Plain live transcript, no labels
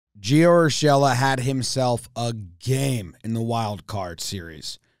Gio Urshela had himself a game in the wild card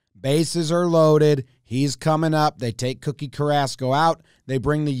series. Bases are loaded. He's coming up. They take Cookie Carrasco out. They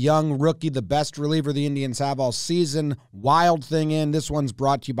bring the young rookie, the best reliever the Indians have all season, Wild Thing in. This one's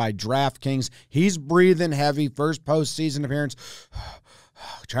brought to you by DraftKings. He's breathing heavy. First postseason appearance.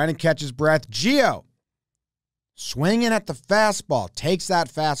 Trying to catch his breath. Gio swinging at the fastball. Takes that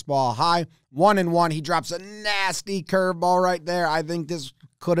fastball high. 1-1. He drops a nasty curveball right there. I think this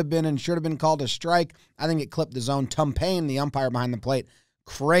could have been and should have been called a strike. I think it clipped the zone. Tumpain, the umpire behind the plate,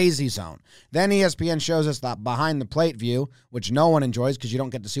 crazy zone. Then ESPN shows us that behind the plate view, which no one enjoys because you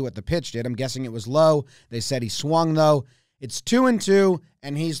don't get to see what the pitch did. I'm guessing it was low. They said he swung, though. It's 2-2,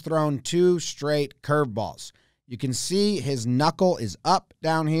 and he's thrown 2 straight curveballs. You can see his knuckle is up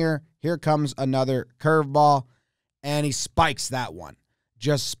down here. Here comes another curveball, and he spikes that one.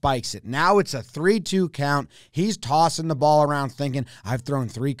 Just spikes it. Now it's a 3-2 count. He's tossing the ball around thinking, I've thrown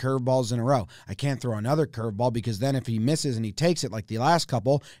 3 curveballs in a row. I can't throw another curveball because then if he misses and he takes it like the last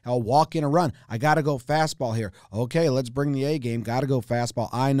couple, he'll walk in a run. I got to go fastball here. Okay, let's bring the A game. Got to go fastball.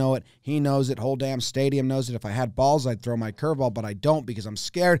 I know it. He knows it. Whole damn stadium knows it. If I had balls, I'd throw my curveball, but I don't because I'm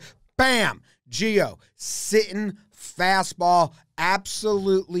scared. Bam! Gio sitting fastball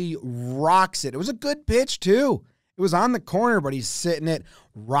absolutely rocks it. It was a good pitch too. It was on the corner, but he's sitting it,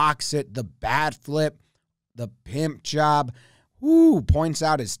 rocks it, the bat flip, the pimp job. Points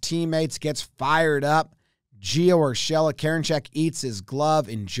out his teammates, gets fired up. Gio Urshela, Karinchak eats his glove,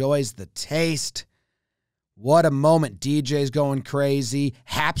 enjoys the taste. What a moment. DJ's going crazy.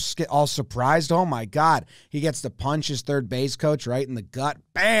 Haps get all surprised. Oh, my God. He gets to punch his third base coach right in the gut.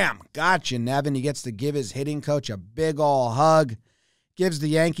 Bam! Gotcha, Nevin. He gets to give his hitting coach a big ol' hug. Gives the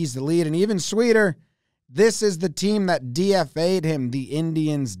Yankees the lead, and even sweeter, this is the team that DFA'd him. The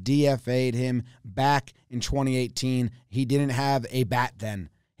Indians DFA'd him back in 2018. He didn't have a bat then.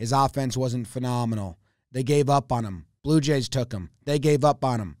 His offense wasn't phenomenal. They gave up on him. Blue Jays took him. They gave up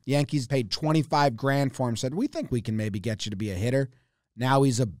on him. Yankees paid $25,000 for him, said, we think we can maybe get you to be a hitter. Now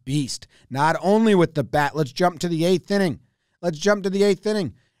he's a beast. Not only with the bat, let's jump to the 8th inning.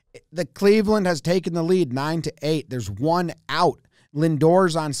 The Cleveland has taken the lead 9-8. There's 1 out.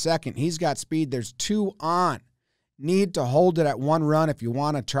 Lindor's on second. He's got speed. There's 2 on. Need to hold it at 1 run if you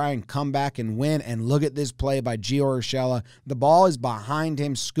want to try and come back and win. And look at this play by Gio Urshela. The ball is behind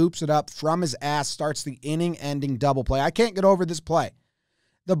him, scoops it up from his ass, starts the inning-ending double play. I can't get over this play.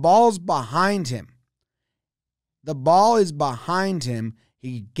 The ball's behind him.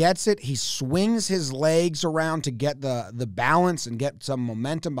 He gets it. He swings his legs around to get the balance and get some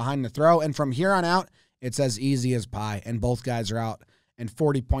momentum behind the throw. And from here on out, it's as easy as pie, and both guys are out, and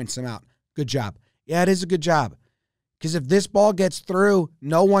 40 points him out. Good job. Yeah, it is a good job. Because if this ball gets through,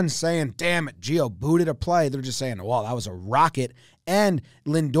 no one's saying, damn it, Gio booted a play. They're just saying, well, that was a rocket. And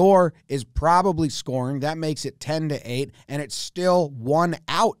Lindor is probably scoring. That makes it 10-8, and it's still 1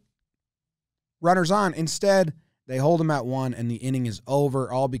 out. Runners on. Instead, they hold him at 1, and the inning is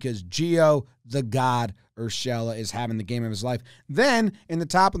over, all because Gio, the God, Urshela, is having the game of his life. Then, in the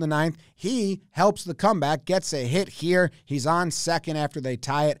top of the 9th, he helps the comeback, gets a hit here. He's on second after they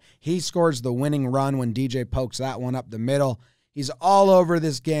tie it. He scores the winning run when DJ pokes that one up the middle. He's all over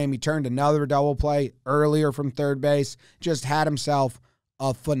this game. He turned another double play earlier from third base. Just had himself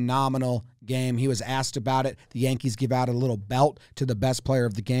a phenomenal game. He was asked about it. The Yankees give out a little belt to the best player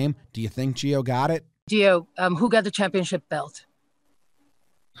of the game. Do you think Gio got it? Gio, who got the championship belt?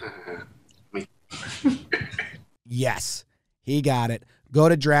 Me. Yes, he got it. Go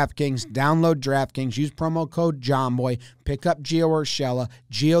to DraftKings, download DraftKings, use promo code Jomboy, pick up Gio Urshela,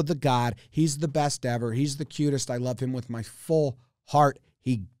 Gio the God. He's the best ever. He's the cutest. I love him with my full heart.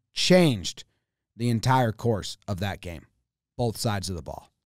 He changed the entire course of that game, both sides of the ball.